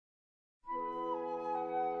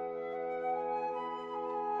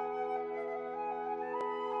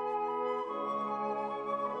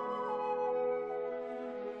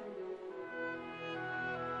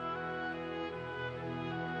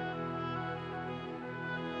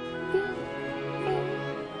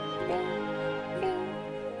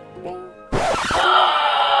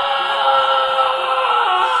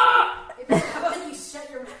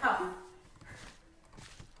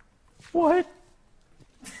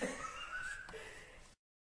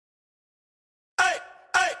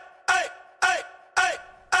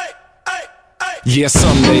Yeah,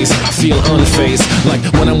 some days I feel unfazed, like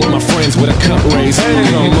when I'm with my friends with a cup raised.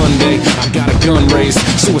 Come Monday, I got a gun raised.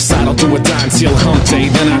 Suicidal, do or die until hump day.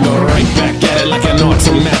 Then I go right back at it like an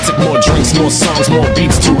automatic. More drinks, more songs, more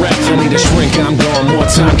beats to rap. I need a shrink, I'm gone. More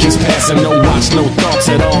time keeps passing. No watch, no thoughts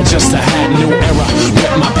at all. Just a hat, new era.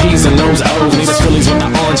 Rep my P's and those O's. Need the Phillies with the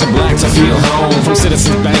orange and black to feel home. From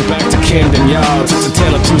Citizens Bank back to Camden Yards. It's a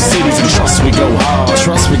tale of two cities, and trust we go hard.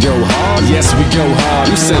 Trust we go hard, yes we go hard.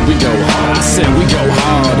 You said we go hard, I said we go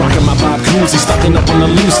hard. Rockin' my Bob Cousy, stocking up on the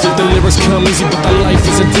loose. Think the lyrics come easy, but the life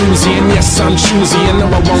is a doozy. And yes, I'm choosy, and no,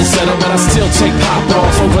 I won't settle, but I still take pop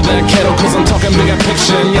off over that kettle. Cause I'm talking bigger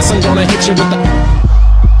picture, and yes, I'm gonna hit you with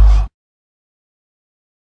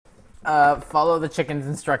the follow the chicken's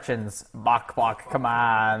instructions. Bok bok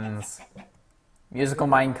commands. Musical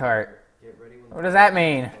minecart. What does that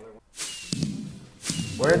mean?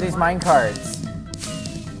 Where are these minecarts?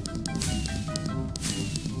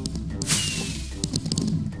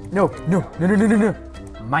 No.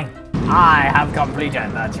 Mine. I have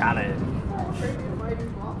completed the challenge.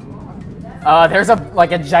 There's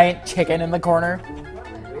a giant chicken in the corner.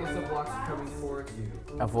 Raise the blocks coming towards you.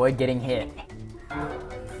 Avoid getting hit.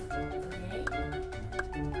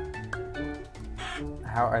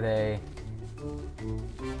 How are they?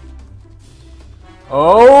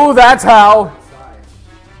 Oh, that's how!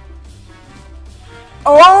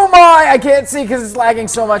 Oh my! I can't see because it's lagging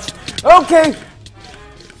so much. Okay!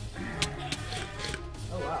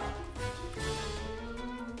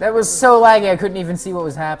 That was so laggy I couldn't even see what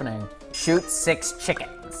was happening. Shoot 6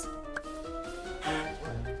 chickens.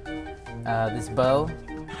 This bow.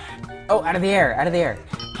 Oh, out of the air, out of the air.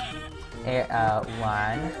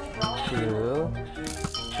 1, 2,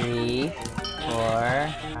 3, 4,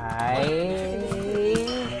 5,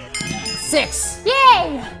 6!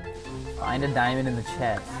 Yay! Find a diamond in the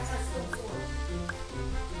chest.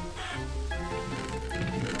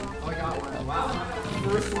 Oh, I got one. Wow.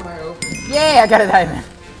 First one I opened. Yay, I got a diamond.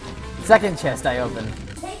 Second chest I opened.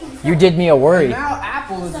 You did me a worry. Now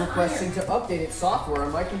Apple is requesting to update its software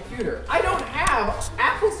on my computer. I don't have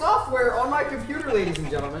Apple software on my computer, ladies and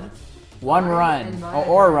gentlemen. One run,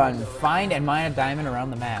 or run. Find and mine a diamond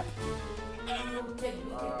around the map.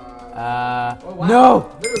 Oh, wow.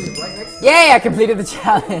 No! Literally right next to Yay, I completed the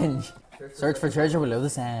challenge. Search for treasure below the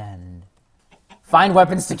sand. Find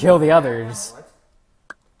weapons to kill the others.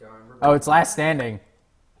 Oh, it's last standing.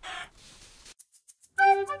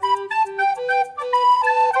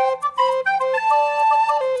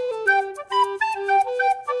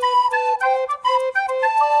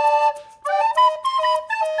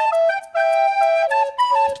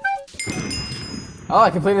 Oh, I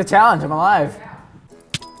completed the challenge. I'm alive.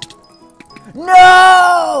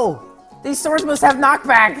 No! These swords must have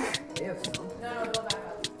knockback. They have some. No, go back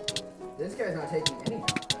up. This guy's not taking any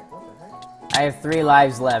knockback. What the heck? I have 3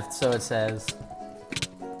 lives left, so it says.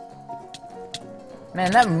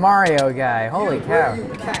 Man, that Mario guy. Holy cow. You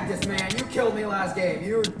cactus man. You killed me last game.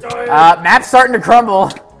 You died. Map's starting to crumble.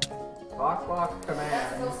 Bok bok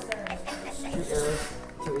command. Shoot arrows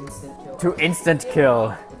to instant kill. To instant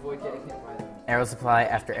kill. Avoid getting hit by them. Arrow supply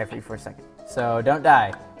after every 4 seconds. So don't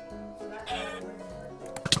die.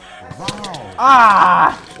 wow.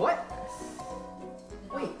 Ah! What?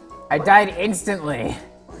 Wait. I died instantly.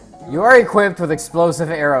 You are equipped with explosive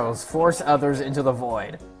arrows. Force others into the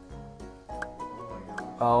void.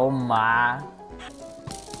 Oh my.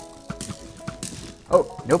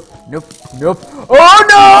 Oh, nope. Oh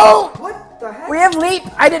no! What the heck? We have leap!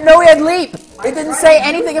 I didn't know we had leap! It didn't say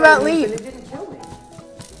anything about leap! It didn't kill me.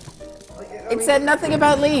 It said nothing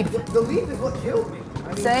about leap. The leap is what killed me. I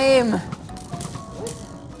mean, Same.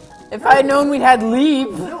 If I had known we'd had leap.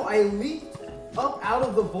 No, I leaped up out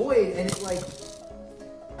of the void and it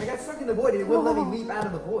I got stuck in the void and it wouldn't let me leap out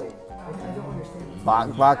of the void. I don't understand.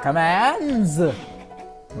 Bok bok commands.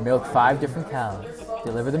 Milk 5 different cows.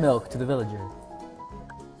 Deliver the milk to the villager.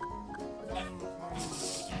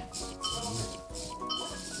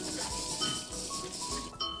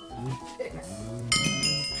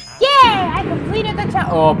 Yeah, I completed the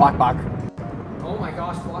challenge. Oh, bok bok. Oh my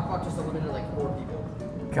gosh, Blockblock just eliminated like 4 people.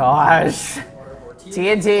 Gosh.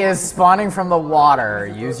 TNT is spawning from the water.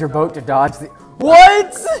 Use your boat to dodge the...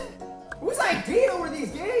 What? Whose idea were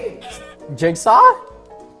these games? Jigsaw?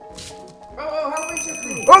 Oh, how do I shift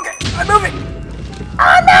me? Okay, I'm moving.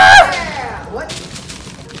 Oh no! Yeah! What?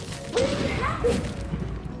 What happened?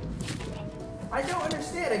 I don't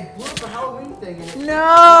understand. I blew up a Halloween thing and it...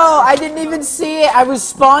 No, I didn't even see it. I was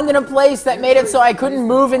spawned in a place that made it so I couldn't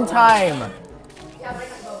move in time.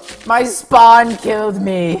 My spawn killed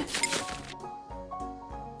me.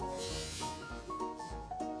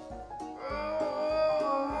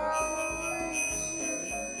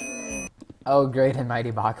 Oh, great and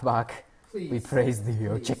mighty Bok Bok. Please. We praise thee,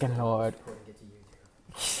 O Please chicken stop lord. putting it to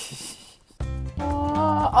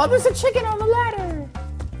YouTube. Oh, there's a chicken on the ladder!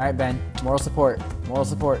 Alright, Ben. Moral support. Moral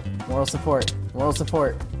support. Moral support. Moral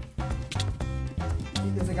support.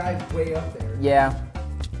 There's a guy way up there. Yeah.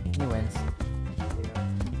 He wins.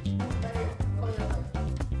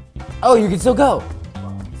 Oh, you can still go!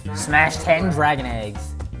 Smash 10 dragon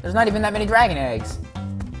eggs. There's not even that many dragon eggs.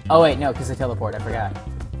 Oh wait, no, because they teleport, I forgot.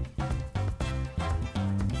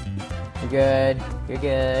 You're good. You're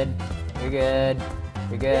good. You're good.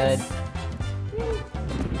 You're good. Yes.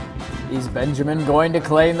 Is Benjamin going to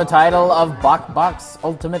claim the title of Bok Bok's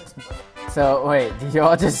ultimate? So, wait, did you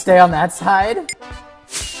all just stay on that side?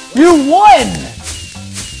 You won! You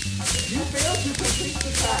failed to complete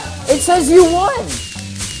the task. It says you won!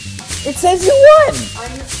 It says you won!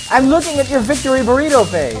 I'm looking at your victory burrito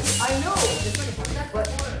face. I know. It's like a check, but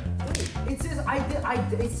it says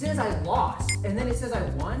it says I lost, and then it says I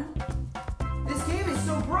won. This game is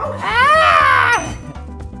so broken. Ah!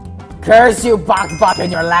 Curse you, Bok Bok, and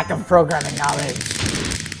your lack of programming knowledge.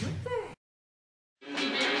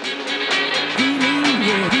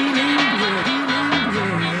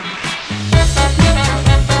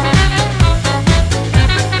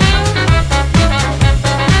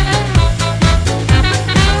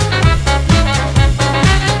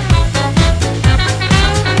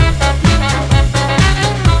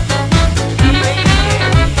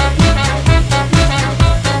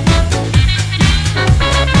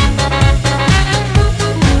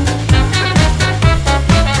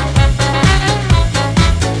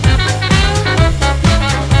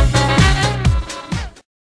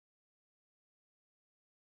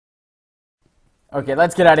 Okay,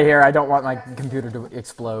 let's get out of here. I don't want my computer to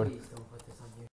explode.